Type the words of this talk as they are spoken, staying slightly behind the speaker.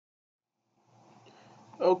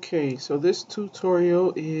Okay, so this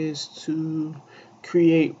tutorial is to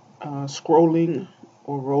create scrolling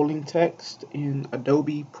or rolling text in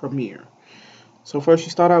Adobe Premiere. So first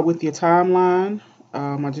you start out with your timeline.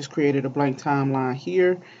 I just created a blank timeline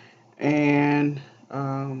here, and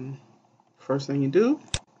first thing you do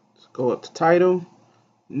is go up to title,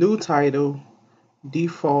 new title,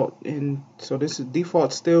 default, and so this is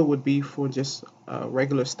default still would be for just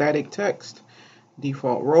regular static text.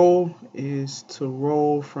 Default roll is to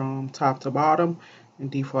roll from top to bottom,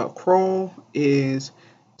 and default crawl is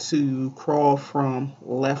to crawl from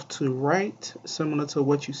left to right, similar to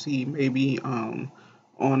what you see maybe on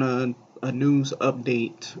a news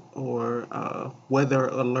update or weather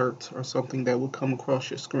alert or something that will come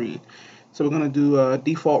across your screen. So we're going to do a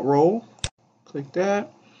default roll. Click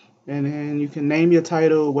that, and then you can name your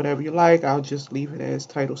title whatever you like. I'll just leave it as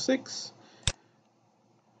title 6.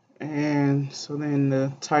 And so then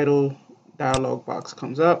the title dialog box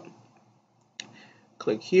comes up.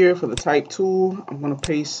 Click here for the type tool. I'm going to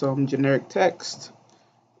paste some generic text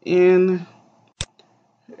in,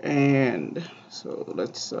 and so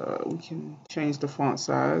let's we can change the font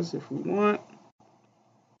size if we want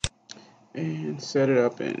and set it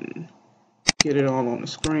up and get it all on the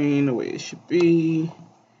screen the way it should be.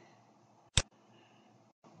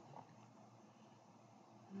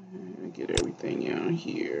 Get everything in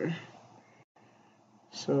here.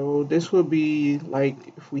 So this would be like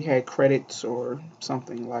if we had credits or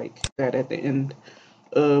something like that at the end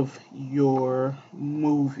of your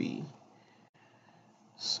movie.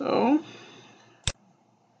 So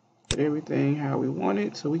get everything how we want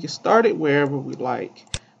it. So we can start it wherever we like.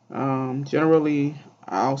 Generally,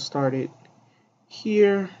 I'll start it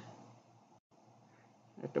here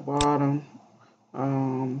at the bottom.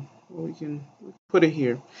 We can put it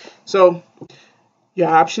here. So your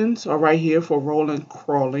options are right here for rolling,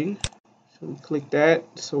 crawling. So we click that.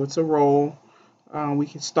 So it's a roll. We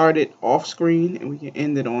can start it off screen and we can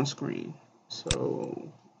end it on screen. So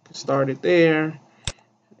we can start it there.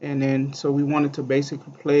 And then so we want it to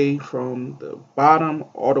basically play from the bottom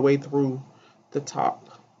all the way through the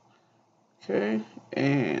top. Okay,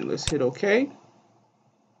 and let's hit OK.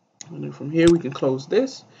 And then from here we can close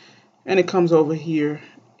this, and it comes over here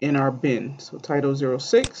in our bin. So title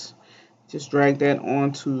 06, just drag that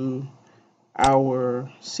onto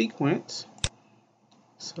our sequence.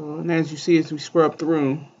 So, and as you see, as we scrub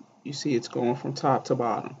through, you see it's going from top to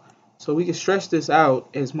bottom. So we can stretch this out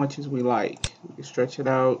as much as we like. We can stretch it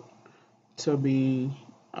out to be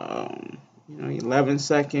 11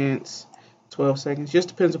 seconds, 12 seconds. Just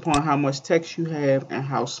depends upon how much text you have and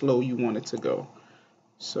how slow you want it to go.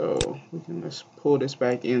 So we can just pull this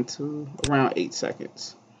back into around 8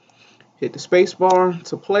 seconds. Hit the space bar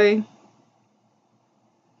to play.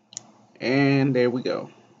 And there we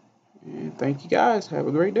go. And thank you guys. Have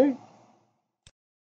a great day.